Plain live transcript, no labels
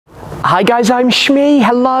Hi guys, I'm Shmi,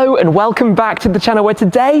 hello and welcome back to the channel where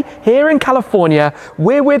today, here in California,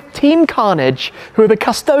 we're with Team Karnage, who are the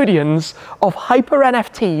custodians of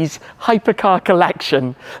HyperNFT's hypercar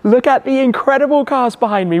collection. Look at the incredible cars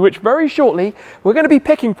behind me, which very shortly we're going to be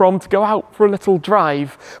picking from to go out for a little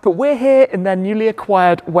drive. But we're here in their newly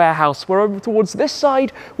acquired warehouse. We're over towards this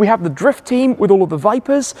side, we have the drift team with all of the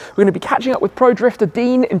Vipers. We're going to be catching up with pro drifter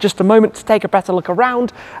Dean in just a moment to take a better look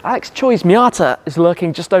around. Alex Choi's Miata is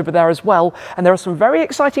lurking just over there as well, and there are some very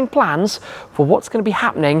exciting plans for what's going to be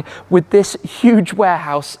happening with this huge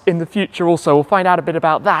warehouse in the future also. We'll find out a bit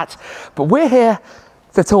about that, but we're here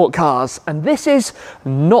to talk cars, and this is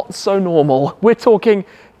not so normal. We're talking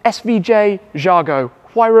SVJ Xago,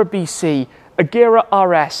 Huayra BC, Agera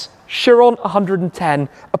RS, Chiron 110,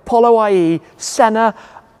 Apollo IE, Senna.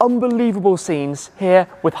 Unbelievable scenes here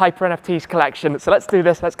with HyperNFT's collection. So let's do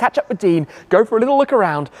this. Let's catch up with Dean, go for a little look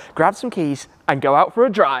around, grab some keys and go out for a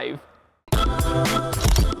drive.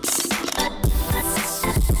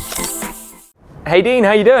 Hey Dean,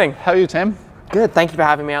 how you doing? How are you, Tim? Good, thank you for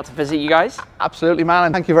having me out to visit you guys. Absolutely, man,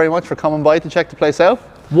 and thank you very much for coming by to check the place out.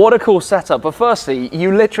 What a cool setup, but firstly,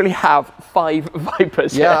 you literally have 5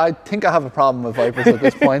 Vipers here. Yeah, I think I have a problem with Vipers at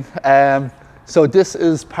this point. So this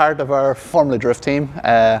is part of our Formula Drift team.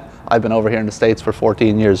 I've been over here in the States for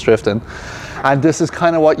 14 years drifting, and this is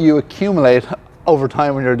kind of what you accumulate over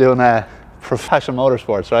time when you're doing professional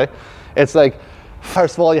motorsports, right? It's like,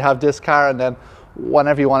 first of all, you have this car, and then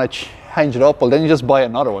whenever you want to change it up, well, then you just buy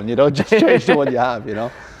another one. You don't just change the one you have, you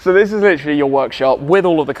know? So this is literally your workshop with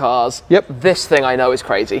all of the cars. Yep. This thing I know is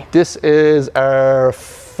crazy. This is our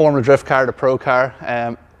Formula Drift car, the Pro car,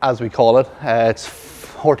 as we call it. It's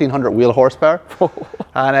 1400 wheel horsepower.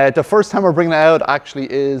 And the first time we're bringing it out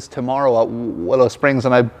actually is tomorrow at Willow Springs,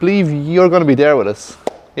 and I believe you're going to be there with us.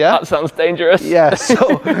 Yeah? That sounds dangerous. Yeah,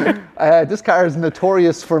 so this car is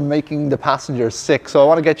notorious for making the passengers sick, so I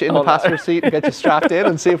want to get you in the passenger seat and get you strapped in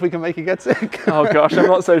and see if we can make you get sick. Oh gosh, I'm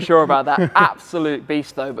not so sure about that. Absolute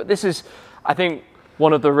beast though, but this is, I think,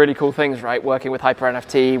 one of the really cool things, right? Working with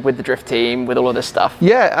HyperNFT, with the drift team, with all of this stuff.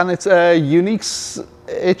 Yeah, and it's a unique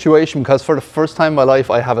situation because for the first time in my life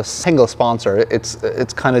I have a single sponsor. It's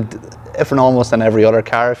kind of different almost than every other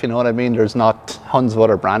car, if you know what I mean. There's not tons of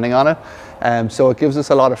other branding on it. So it gives us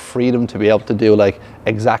a lot of freedom to be able to do like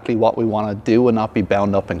exactly what we want to do and not be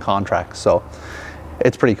bound up in contracts. So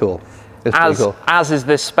it's pretty cool. It's pretty cool. As is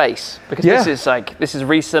this space, because this is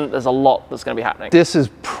recent. There's a lot that's going to be happening. This is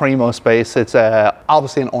primo space. It's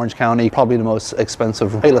obviously in Orange County, probably the most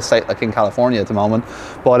expensive real estate like in California at the moment.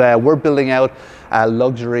 But we're building out a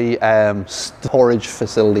luxury storage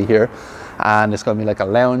facility here, and it's going to be like a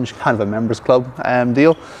lounge, kind of a members club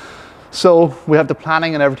deal. So we have the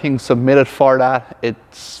planning and everything submitted for that.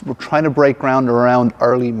 We're trying to break ground around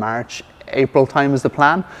early March, April time is the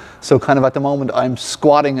plan. So kind of at the moment I'm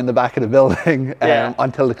squatting in the back of the building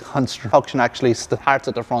until the construction actually starts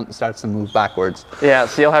at the front and starts to move backwards. Yeah,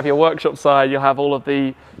 so you'll have your workshop side, you'll have all of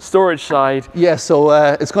the storage side. Yeah, so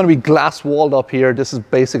it's going to be glass walled up here. This is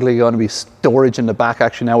basically going to be storage in the back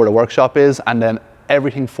actually now where the workshop is, and then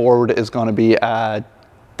everything forward is going to be a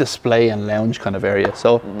display and lounge kind of area.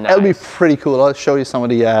 So it'll be pretty cool. I'll show you some of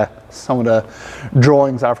the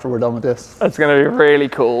drawings after we're done with this. That's going to be really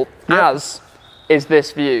cool. Yep. As is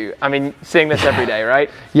this view. I mean, seeing this every day, right?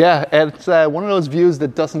 Yeah, it's one of those views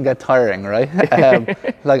that doesn't get tiring, right?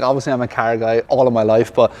 Like obviously I'm a car guy all of my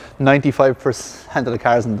life, but 95% of the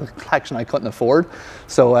cars in the collection I couldn't afford.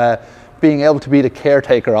 So being able to be the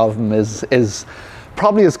caretaker of them is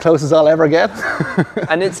probably as close as I'll ever get.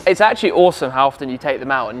 And it's actually awesome how often you take them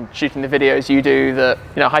out and shooting the videos you do that,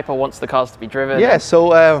 you know, Hyper wants the cars to be driven. Yeah,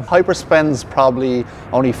 so Hyper spends probably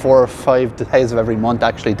only 4 or 5 days of every month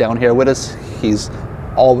actually down here with us. He's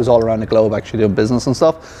always all around the globe actually doing business and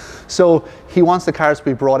stuff. So he wants the cars to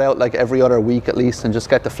be brought out like every other week at least and just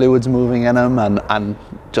get the fluids moving in them and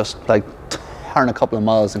just like turn a couple of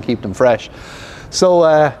miles and keep them fresh.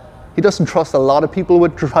 So he doesn't trust a lot of people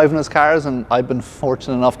with driving his cars, and I've been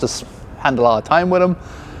fortunate enough to spend a lot of time with him,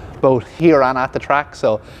 both here and at the track.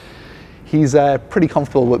 So he's pretty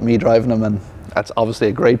comfortable with me driving him, and that's obviously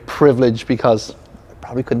a great privilege because I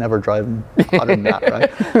probably could never drive him other than that,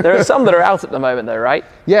 right? There are some that are out at the moment though, right?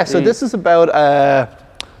 Yeah, so this is about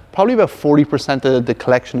probably about 40% of the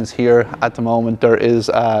collection is here at the moment. There is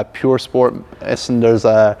Pure Sport, and there's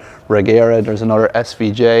a Regera, there's another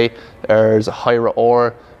SVJ, there's a Huayra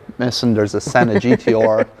R missing, there's a Senna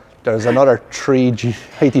GTR, there's another 3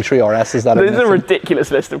 83 RSs that are missing. This is a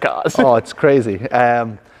ridiculous list of cars. Oh, it's crazy.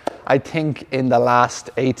 I think in the last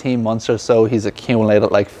 18 months or so, he's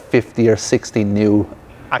accumulated like 50 or 60 new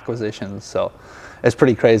acquisitions. So it's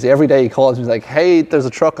pretty crazy. Every day he calls me, he's like, hey, there's a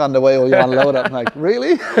truck on the way, will you unload it? I'm like,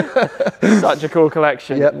 really? Such a cool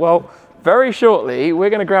collection. Yep. Well, very shortly,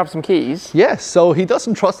 we're going to grab some keys. Yes, so he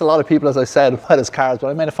doesn't trust a lot of people, as I said, about his cars, but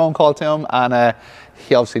I made a phone call to him, and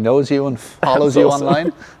he obviously knows you and follows you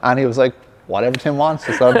online, and he was like, whatever Tim wants,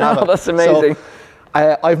 just let him have it. That's amazing. So,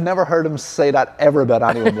 I've never heard him say that ever about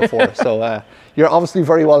anyone before, so you're obviously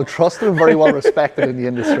very well trusted and very well respected in the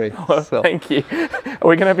industry. Well, so. Thank you. Are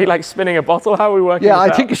we going to be like spinning a bottle? How are we working? Yeah, I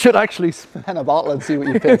think you should actually spin a bottle and see what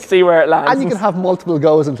you pick. See where it lands. And you can have multiple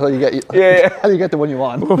goes until you get until you get the one you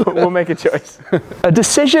want. We'll make a choice. A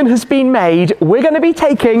decision has been made. We're going to be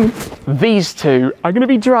taking these two. I'm going to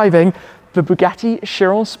be driving the Bugatti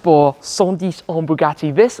Chiron Sport 110 Ans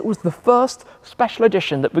Bugatti. This was the first special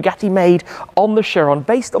edition that Bugatti made on the Chiron,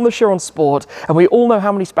 based on the Chiron Sport, and we all know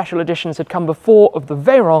how many special editions had come before of the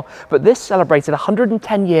Veyron, but this celebrated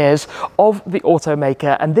 110 years of the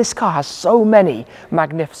automaker, and this car has so many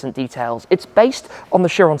magnificent details. It's based on the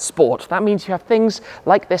Chiron Sport. That means you have things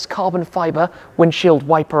like this carbon fiber windshield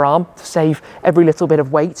wiper arm to save every little bit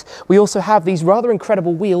of weight. We also have these rather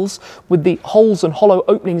incredible wheels with the holes and hollow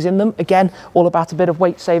openings in them. Again, all about a bit of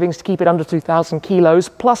weight savings to keep it under 2,000 kilos.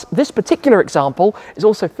 Plus, this particular example is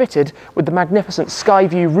also fitted with the magnificent sky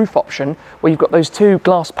view roof option, where you've got those two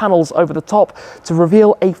glass panels over the top to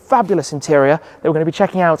reveal a fabulous interior that we're going to be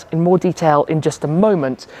checking out in more detail in just a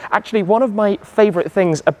moment. Actually, one of my favorite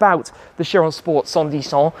things about the Chiron Sport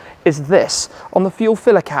 110 is this. On the fuel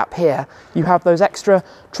filler cap here, you have those extra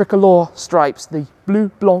tricolor stripes, the bleu,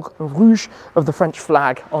 blanc, and rouge of the French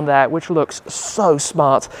flag on there, which looks so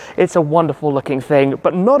smart. It's a wonderful looking thing.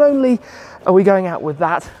 But not only are we going out with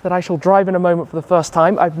that I shall drive in a moment for the first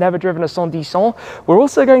time. I've never driven a 110. We're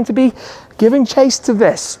also going to be giving chase to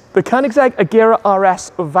this, the Koenigsegg Agera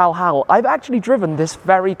RS Valhall. I've actually driven this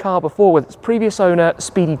very car before with its previous owner,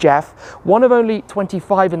 Speedy Jeff, one of only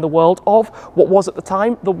 25 in the world of what was at the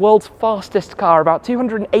time the world's fastest car, about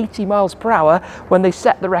 280 miles per hour when they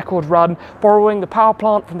set the record run, borrowing the power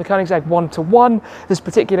plant from the Koenigsegg 1-to-1. This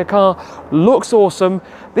particular car looks awesome.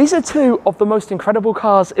 These are two of the most incredible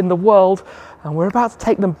cars in the world, and we're about to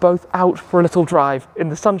take them both out for a little drive in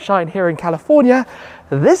the sunshine here in California.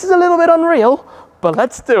 This is a little bit unreal, but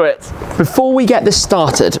let's do it. Before we get this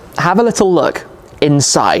started, have a little look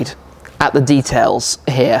inside at the details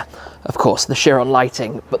here. Of course, the Chiron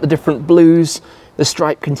lighting, but the different blues, the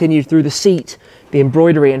stripe continued through the seat, the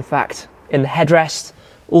embroidery, in fact, in the headrest,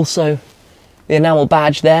 also the enamel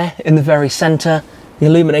badge there in the very center, the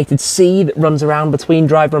illuminated C that runs around between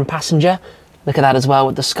driver and passenger. Look at that as well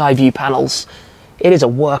with the sky view panels. It is a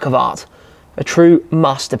work of art, a true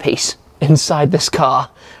masterpiece inside this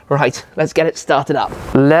car. Right, let's get it started up.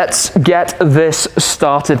 Let's get this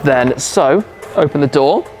started then. So, open the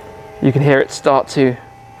door. You can hear it start to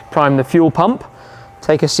prime the fuel pump.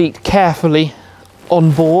 Take a seat carefully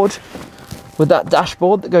on board with that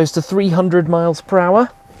dashboard that goes to 300 miles per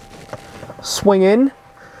hour. Swing in,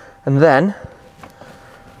 and then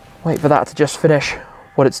wait for that to just finish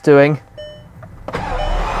what it's doing.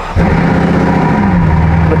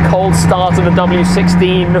 The cold start of the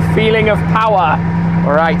W16, the feeling of power.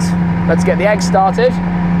 All right, let's get the egg started,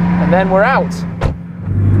 and then we're out.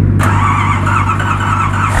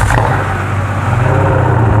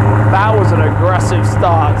 That was an aggressive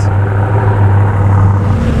start.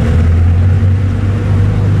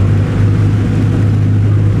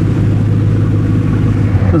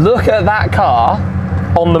 Look at that car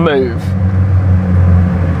on the move.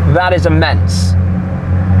 That is immense.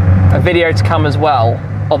 A video to come as well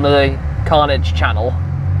on the Karnage channel.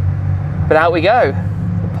 But out we go.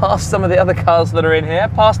 Past some of the other cars that are in here,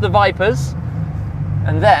 past the Vipers,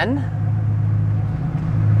 and then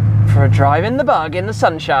for a drive in the bug in the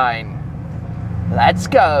sunshine. Let's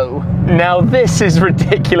go. Now this is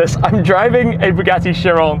ridiculous. I'm driving a Bugatti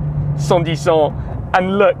Chiron 110,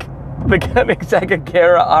 and look, the Koenigsegg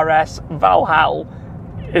Agera RS Valhall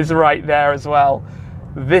is right there as well.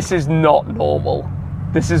 This is not normal.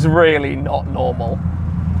 This is really not normal.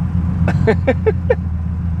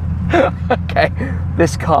 Okay,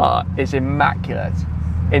 this car is immaculate.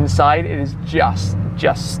 Inside, it is just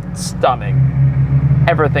stunning.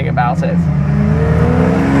 Everything about it.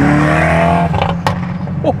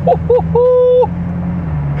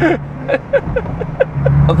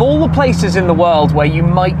 Of all the places in the world where you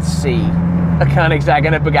might see a Koenigsegg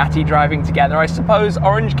and a Bugatti driving together, I suppose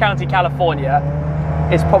Orange County, California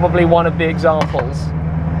is probably one of the examples.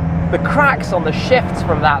 The cracks on the shifts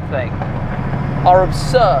from that thing are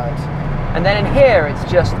absurd. And then in here, it's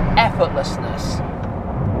just effortlessness.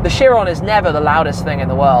 The Chiron is never the loudest thing in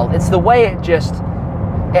the world. It's the way it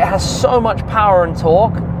has so much power and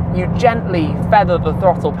torque, you gently feather the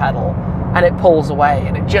throttle pedal and it pulls away,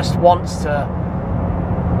 and it just wants to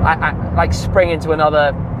like spring into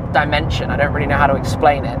another dimension. I don't really know how to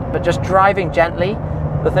explain it, but just driving gently,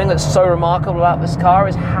 the thing that's so remarkable about this car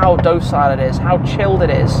is how docile it is, how chilled it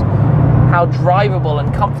is, how drivable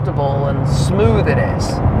and comfortable and smooth it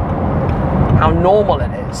is, how normal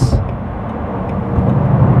it is.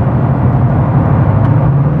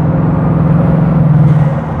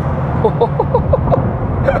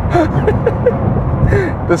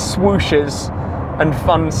 The swooshes and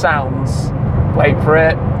fun sounds. Wait for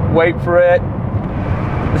it, wait for it.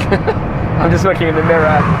 I'm just looking in the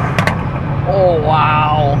mirror. Oh,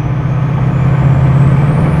 wow.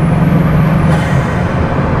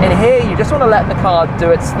 In here, you just want to let the car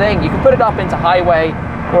do its thing. You can put it up into highway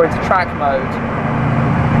or into track mode.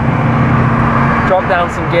 Drop down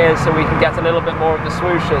some gears so we can get a little bit more of the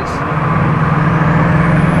swooshes.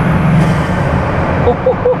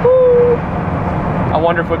 I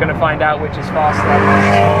wonder if we're going to find out which is faster.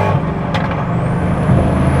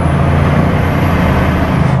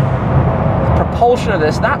 The propulsion of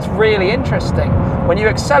this, that's really interesting. When you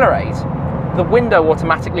accelerate, the window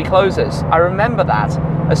automatically closes. I remember that.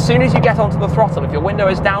 As soon as you get onto the throttle, if your window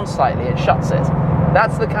is down slightly, it shuts it.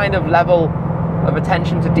 That's the kind of level of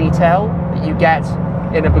attention to detail that you get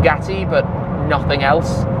in a Bugatti, but nothing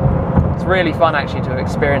else. It's really fun actually to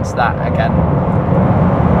experience that again.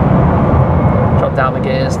 Drop down the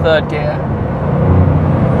gears, third gear.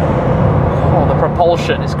 Oh, the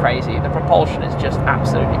propulsion is crazy. The propulsion is just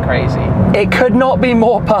absolutely crazy. It could not be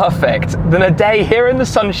more perfect than a day here in the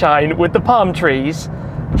sunshine with the palm trees,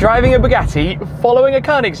 driving a Bugatti, following a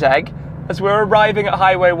Koenigsegg as we're arriving at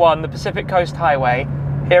Highway 1, the Pacific Coast Highway,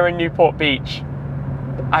 here in Newport Beach.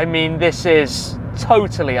 I mean, this is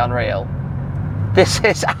totally unreal. This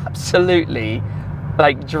is absolutely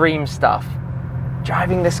like dream stuff.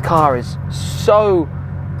 Driving this car is so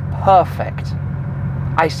perfect.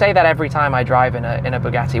 I say that every time I drive in a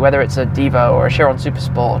Bugatti, whether it's a Divo or a Chiron Super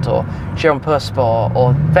Sport or Chiron Pur Sport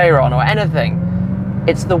or Veyron or anything.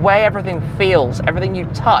 It's the way everything feels, everything you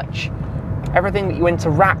touch, everything that you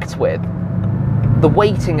interact with, the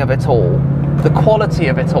weighting of it all, the quality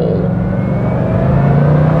of it all,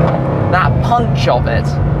 that punch of it.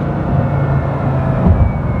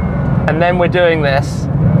 And then we're doing this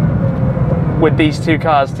with these two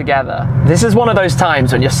cars together. This is one of those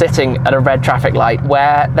times when you're sitting at a red traffic light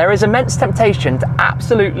where there is immense temptation to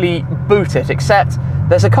absolutely boot it, except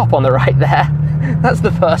there's a cop on the right there. That's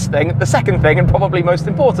the first thing. The second thing, and probably most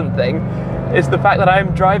important thing, is the fact that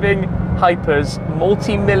I'm driving Hyper's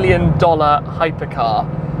multi-million-dollar hypercar.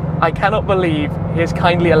 I cannot believe he has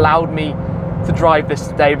kindly allowed me to drive this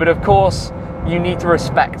today, but of course, you need to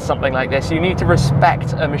respect something like this. You need to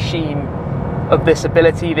respect a machine of this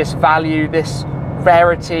ability, this value, this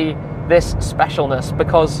rarity, this specialness,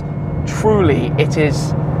 because truly it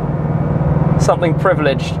is something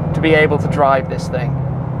privileged to be able to drive this thing,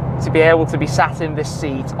 to be able to be sat in this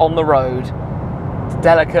seat on the road, to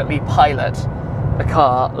delicately pilot a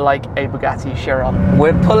car like a Bugatti Chiron.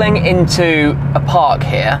 We're pulling into a park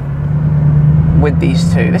here with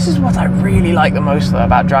these two. This is what I really like the most though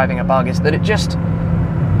about driving a Bug, is that it just,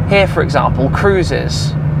 here for example,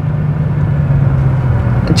 cruises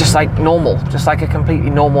just like normal, just like a completely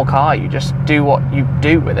normal car. You just do what you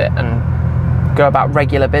do with it and go about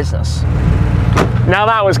regular business. Now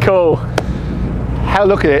that was cool. How,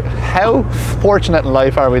 look at it, how fortunate in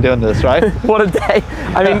life are we doing this, right? What a day.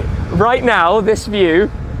 I mean, right now, this view,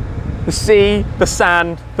 the sea, the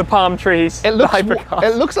sand, the palm trees, it looks, the hypercars.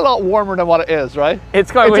 it looks a lot warmer than what it is, right? It's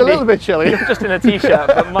quite windy. A little bit chilly. You're just in a t-shirt,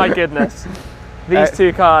 but my goodness. These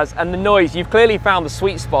two cars and the noise, you've clearly found the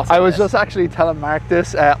sweet spot. I was just actually telling Mark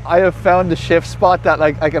this. I have found the shift spot that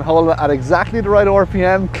like I can hold it at exactly the right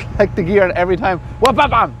RPM, click the gear, and every time, wham, bam,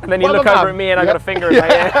 bam. And then you look over at me and I got a finger in my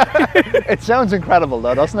ear. It sounds incredible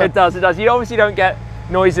though, doesn't it? It does, it does. You obviously don't get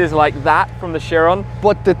noises like that from the Chiron.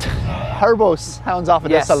 But the turbo sounds off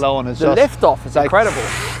of this alone is the just... lift off is like, incredible.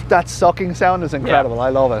 That sucking sound is incredible, I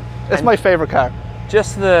love it. It's my favorite car.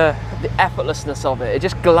 Just the effortlessness of it, it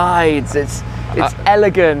just glides, it's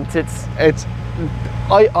elegant, it's...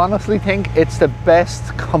 I honestly think it's the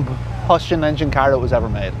best combustion engine car that was ever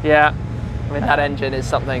made. Yeah, I mean that engine is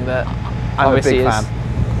something that I'm obviously a big is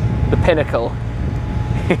fan. The pinnacle.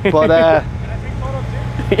 But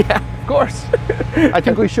yeah, of course. I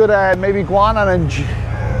think we should maybe go on and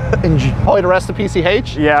enjoy the rest of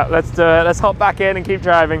PCH. Yeah, let's do it. Let's hop back in and keep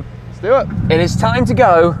driving. Let's do it. It is time to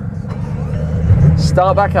go.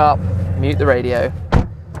 Start back up, mute the radio,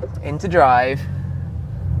 into drive.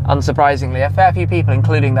 Unsurprisingly, a fair few people,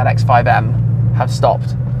 including that X5M, have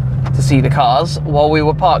stopped to see the cars while we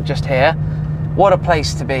were parked just here. What a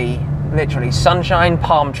place to be. Literally sunshine,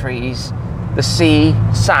 palm trees, the sea,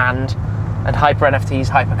 sand, and HyperNFT's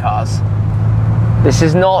hypercars. This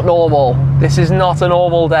is not normal. This is not a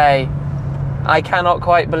normal day. I cannot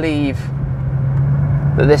quite believe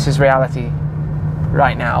that this is reality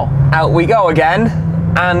right now. Out we go again,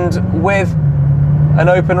 and with an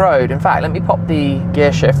open road. In fact, let me pop the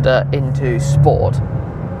gear shifter into sport.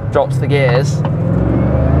 Drops the gears.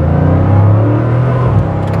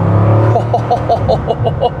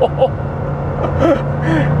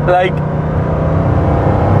 Like,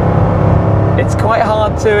 it's quite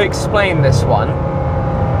hard to explain this one.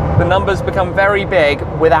 The numbers become very big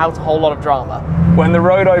without a whole lot of drama. When the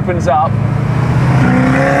road opens up,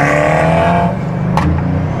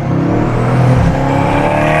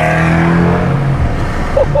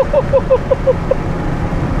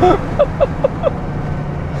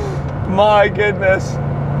 my goodness.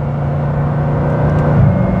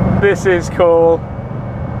 This is cool.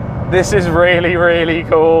 This is really, really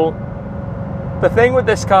cool. The thing with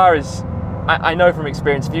this car is, I know from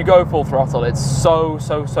experience, if you go full throttle, it's so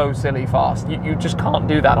silly fast. You just can't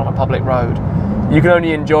do that on a public road. You can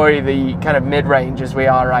only enjoy the kind of mid-range as we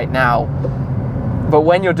are right now. But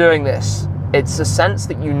when you're doing this, it's a sense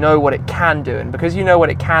that you know what it can do. And because you know what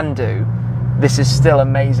it can do, this is still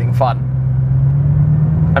amazing fun.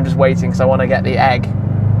 I'm just waiting because I want to get the egg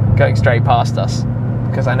going straight past us,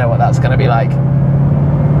 because I know what that's going to be like.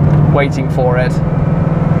 Waiting for it.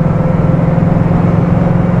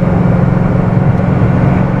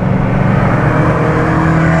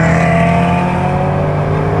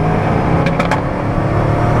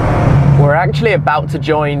 We're actually about to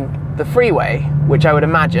join the freeway, which I would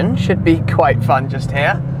imagine should be quite fun just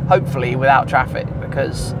here, hopefully without traffic,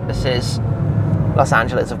 because this is Los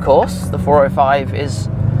Angeles, of course. The 405 is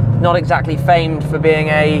not exactly famed for being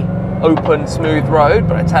a open, smooth road,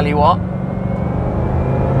 but I tell you what,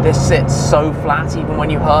 this sits so flat even when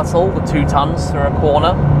you hurtle the 2 tons through a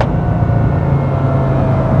corner.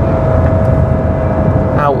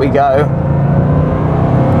 Out we go.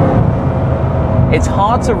 It's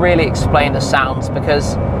hard to really explain the sounds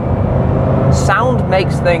because sound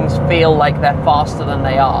makes things feel like they're faster than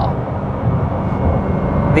they are.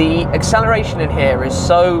 The acceleration in here is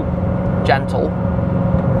so gentle,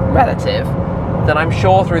 relative, that I'm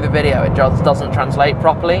sure through the video it just doesn't translate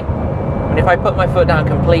properly. And if I put my foot down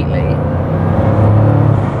completely,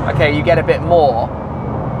 okay, you get a bit more.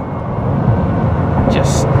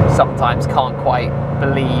 Just sometimes can't quite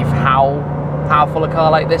believe how powerful a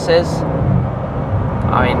car like this is.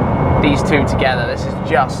 I mean, these two together, this is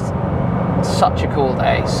just such a cool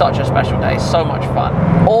day, such a special day, so much fun.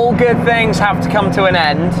 All good things have to come to an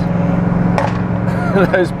end.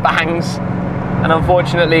 Those bangs. And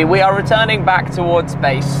unfortunately, we are returning back towards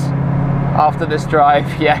base after this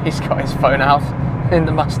drive. Yeah, he's got his phone out in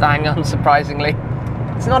the Mustang, unsurprisingly.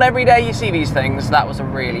 It's not every day you see these things. That was a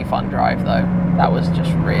really fun drive, though. That was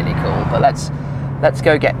just really cool. But let's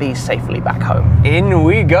go get these safely back home. In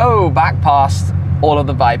we go, back past all of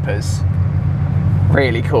the Vipers.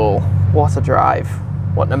 Really cool. What a drive.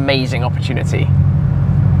 What an amazing opportunity.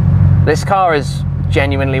 This car is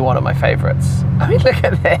genuinely one of my favorites. I mean, look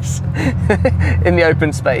at this. In the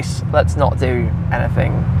open space. Let's not do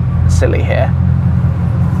anything silly here.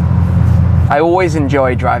 I always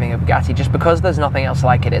enjoy driving a Bugatti just because there's nothing else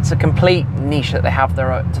like it. It's a complete niche that they have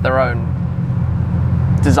to their own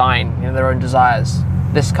design, you know, their own desires.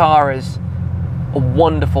 This car is a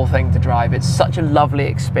wonderful thing to drive. It's such a lovely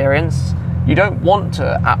experience. You don't want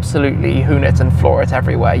to absolutely hoon it and floor it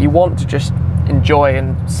everywhere. You want to just enjoy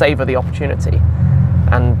and savor the opportunity.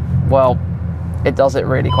 And, well, it does it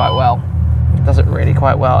really quite well. It does it really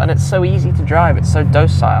quite well. And it's so easy to drive. It's so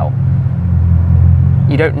docile.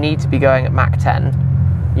 You don't need to be going at Mach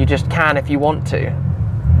 10. You just can if you want to.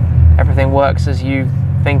 Everything works as you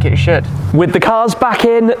think it should. With the cars back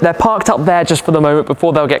in, they're parked up there just for the moment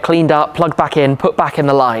before they'll get cleaned up, plugged back in, put back in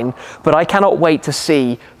the line. But I cannot wait to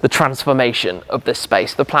see the transformation of this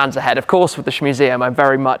space, the plans ahead. Of course, with the museum, I'm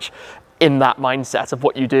very much in that mindset of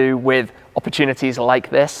what you do with opportunities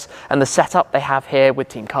like this, and the setup they have here with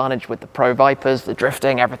Team Karnage, with the Pro Vipers, the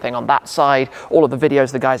drifting, everything on that side, all of the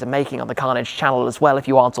videos the guys are making on the Karnage channel as well if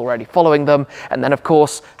you aren't already following them, and then of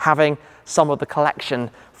course having some of the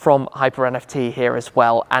collection from HyperNFT here as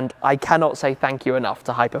well. And I cannot say thank you enough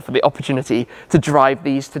to Hyper for the opportunity to drive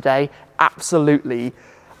these today. Absolutely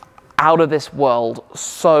out of this world,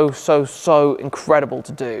 so incredible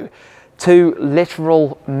to do. 2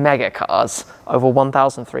 literal mega cars, over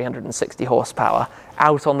 1,360 horsepower,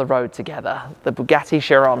 out on the road together. The Bugatti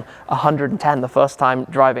Chiron 110, the first time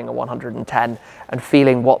driving a 110 and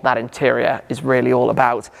feeling what that interior is really all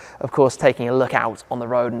about. Of course, taking a look out on the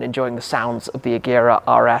road and enjoying the sounds of the Agera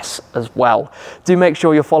RS as well. Do make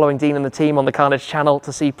sure you're following Dean and the team on the Karnage channel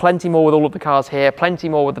to see plenty more with all of the cars here, plenty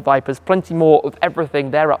more with the Vipers, plenty more of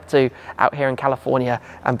everything they're up to out here in California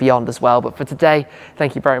and beyond as well. But for today,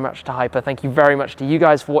 thank you very much to Hyper. Thank you very much to you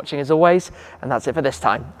guys for watching as always. And that's it for this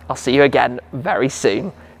time. I'll see you again very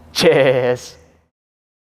soon. Cheers.